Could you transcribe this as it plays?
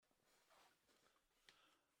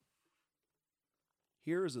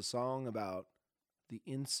Here is a song about the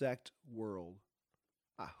insect world.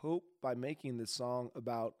 I hope by making this song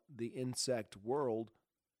about the insect world,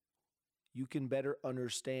 you can better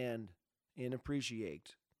understand and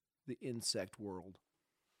appreciate the insect world.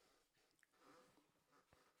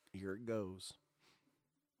 Here it goes.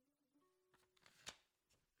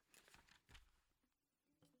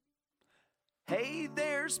 Hey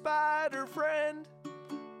there, spider friend.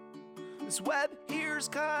 This web here's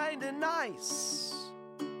kinda nice.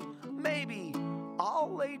 Maybe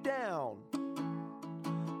I'll lay down.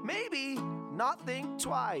 Maybe not think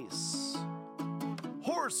twice.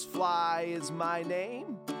 Horsefly is my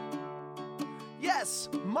name. Yes,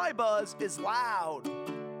 my buzz is loud.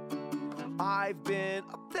 I've been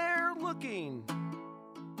up there looking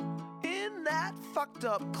in that fucked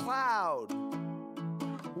up cloud.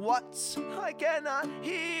 What? I cannot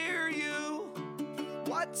hear you.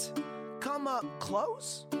 What? Come up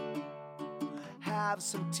close? Have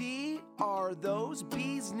some tea? Are those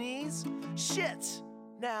bees' knees? Shit!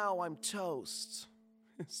 Now I'm toast.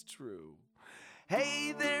 It's true.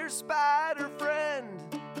 Hey there, spider friend.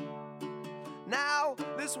 Now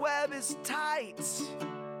this web is tight.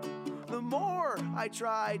 The more I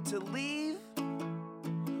try to leave,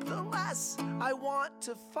 the less I want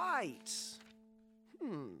to fight.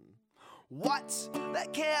 What?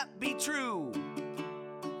 That can't be true.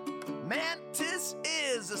 Mantis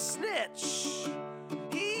is a snitch.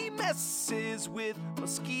 He messes with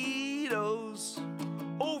mosquitoes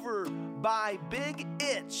over by Big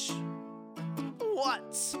Itch.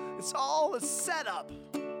 What? It's all a setup.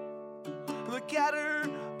 The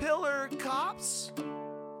caterpillar cops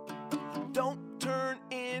don't turn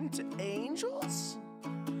into angels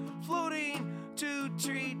floating to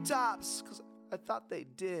treetops, 'cause I thought they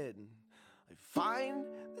did. I find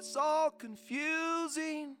this all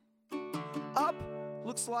confusing. Up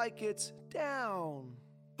looks like it's down.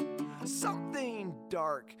 Something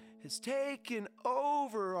dark has taken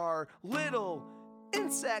over our little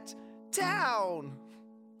insect town.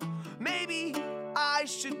 Maybe I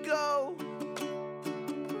should go.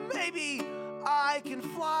 Maybe I can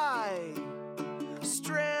fly.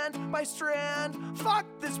 Strand by strand, fuck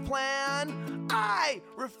this plan. I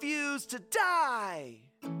refuse to die.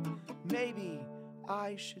 Maybe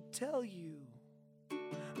I should tell you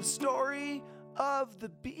the story of the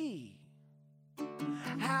bee.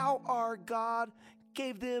 How our God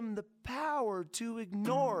gave them the power to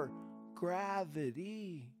ignore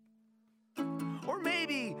gravity. Or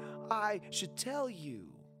maybe I should tell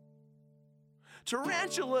you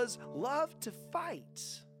tarantulas love to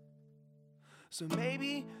fight. So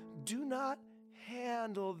maybe do not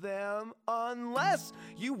handle them unless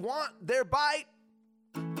you want their bite.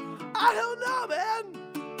 I don't know, man.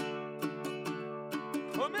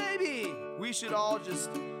 Or maybe we should all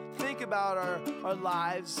just think about our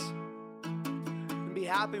lives and be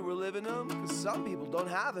happy we're living them, because some people don't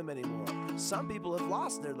have them anymore. Some people have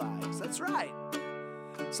lost their lives. That's right.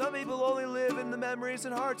 Some people only live in the memories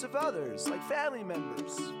and hearts of others, like family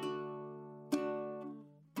members.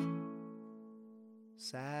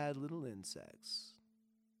 Sad little insects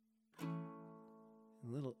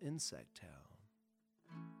in Little Insect Town.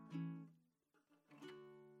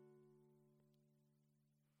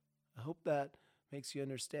 I hope that makes you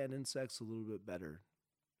understand insects a little bit better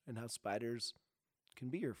and how spiders can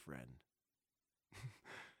be your friend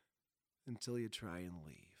until you try and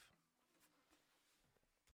leave.